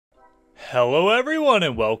Hello everyone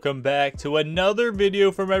and welcome back to another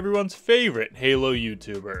video from everyone's favorite Halo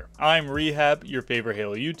YouTuber. I'm Rehab, your favorite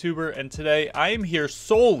Halo YouTuber, and today I am here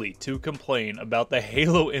solely to complain about the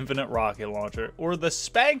Halo Infinite rocket launcher, or the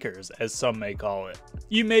Spankers as some may call it.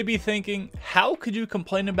 You may be thinking, how could you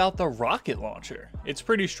complain about the rocket launcher? It's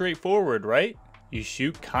pretty straightforward, right? You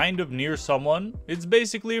shoot kind of near someone, it's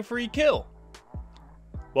basically a free kill.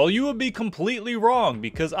 Well, you would be completely wrong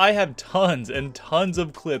because I have tons and tons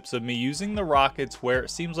of clips of me using the rockets where it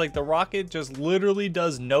seems like the rocket just literally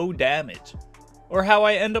does no damage. Or how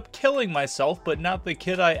I end up killing myself but not the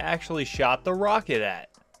kid I actually shot the rocket at.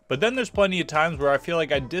 But then there's plenty of times where I feel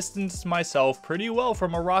like I distanced myself pretty well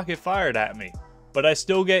from a rocket fired at me, but I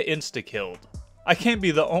still get insta-killed. I can't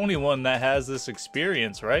be the only one that has this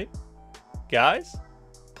experience, right? Guys,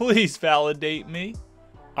 please validate me.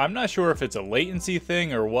 I'm not sure if it's a latency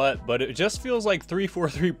thing or what, but it just feels like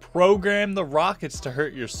 343 programmed the rockets to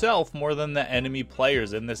hurt yourself more than the enemy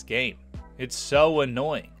players in this game. It's so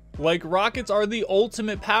annoying. Like, rockets are the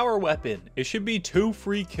ultimate power weapon. It should be 2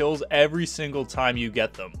 free kills every single time you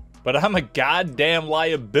get them. But I'm a goddamn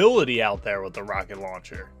liability out there with the rocket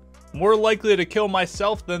launcher. More likely to kill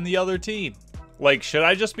myself than the other team. Like, should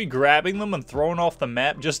I just be grabbing them and throwing off the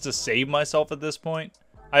map just to save myself at this point?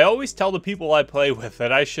 I always tell the people I play with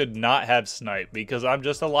that I should not have snipe because I'm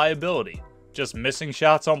just a liability. Just missing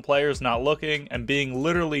shots on players not looking and being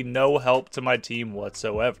literally no help to my team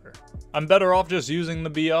whatsoever. I'm better off just using the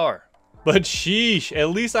BR. But sheesh,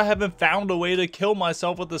 at least I haven't found a way to kill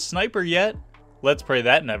myself with the sniper yet. Let's pray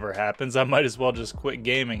that never happens. I might as well just quit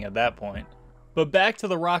gaming at that point. But back to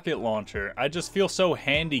the rocket launcher, I just feel so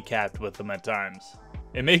handicapped with them at times.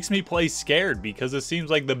 It makes me play scared because it seems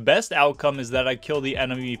like the best outcome is that I kill the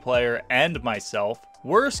enemy player and myself.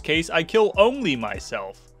 Worst case, I kill only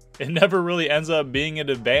myself. It never really ends up being an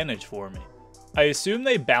advantage for me. I assume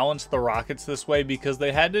they balanced the rockets this way because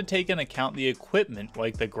they had to take into account the equipment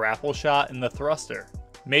like the grapple shot and the thruster.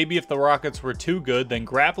 Maybe if the rockets were too good, then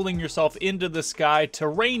grappling yourself into the sky to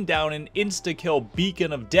rain down an insta-kill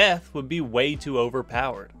beacon of death would be way too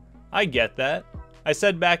overpowered. I get that. I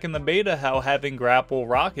said back in the beta how having grapple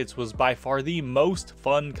rockets was by far the most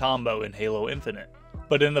fun combo in Halo Infinite.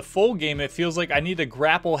 But in the full game it feels like I need to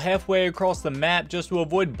grapple halfway across the map just to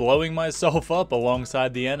avoid blowing myself up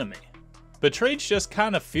alongside the enemy. But trades just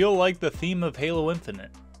kind of feel like the theme of Halo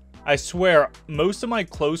Infinite. I swear, most of my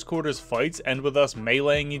close quarters fights end with us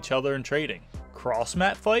meleeing each other and trading. Cross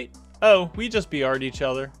map fight? Oh, we just BR'd each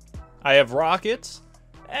other. I have rockets,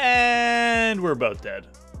 and we're both dead.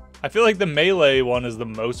 I feel like the melee one is the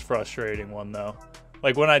most frustrating one though.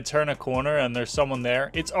 Like when I turn a corner and there's someone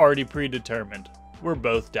there, it's already predetermined. We're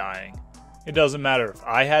both dying. It doesn't matter if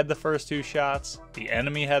I had the first 2 shots, the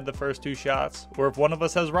enemy had the first 2 shots, or if one of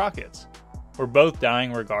us has rockets. We're both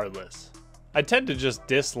dying regardless. I tend to just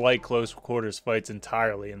dislike close quarters fights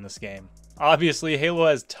entirely in this game. Obviously, Halo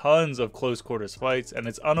has tons of close quarters fights, and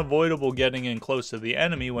it's unavoidable getting in close to the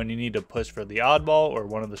enemy when you need to push for the oddball or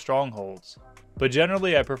one of the strongholds. But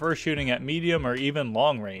generally I prefer shooting at medium or even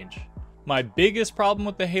long range. My biggest problem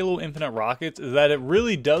with the Halo Infinite rockets is that it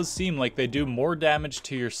really does seem like they do more damage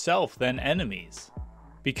to yourself than enemies.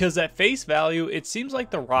 Because at face value, it seems like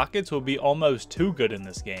the rockets will be almost too good in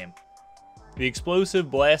this game. The explosive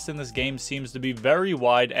blast in this game seems to be very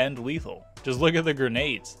wide and lethal. Just look at the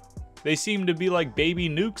grenades. They seem to be like baby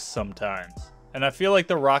nukes sometimes. And I feel like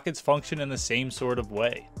the rockets function in the same sort of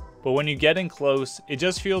way. But when you get in close, it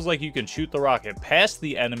just feels like you can shoot the rocket past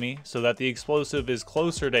the enemy so that the explosive is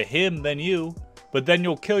closer to him than you, but then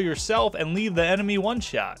you'll kill yourself and leave the enemy one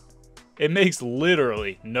shot. It makes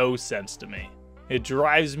literally no sense to me. It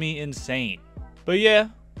drives me insane. But yeah,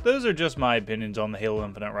 those are just my opinions on the Halo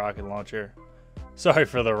Infinite rocket launcher. Sorry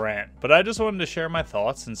for the rant, but I just wanted to share my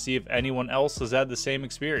thoughts and see if anyone else has had the same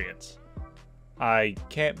experience. I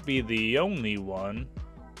can't be the only one,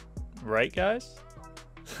 right guys?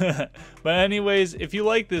 But anyways, if you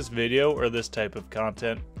like this video or this type of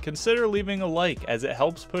content, consider leaving a like as it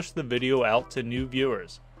helps push the video out to new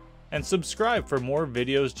viewers. And subscribe for more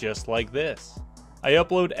videos just like this. I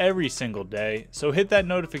upload every single day, so hit that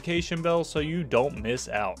notification bell so you don't miss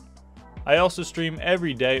out. I also stream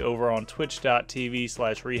every day over on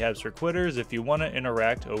twitch.tv/rehabsforquitters if you want to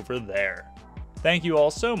interact over there. Thank you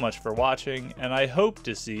all so much for watching, and I hope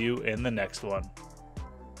to see you in the next one.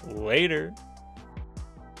 Later.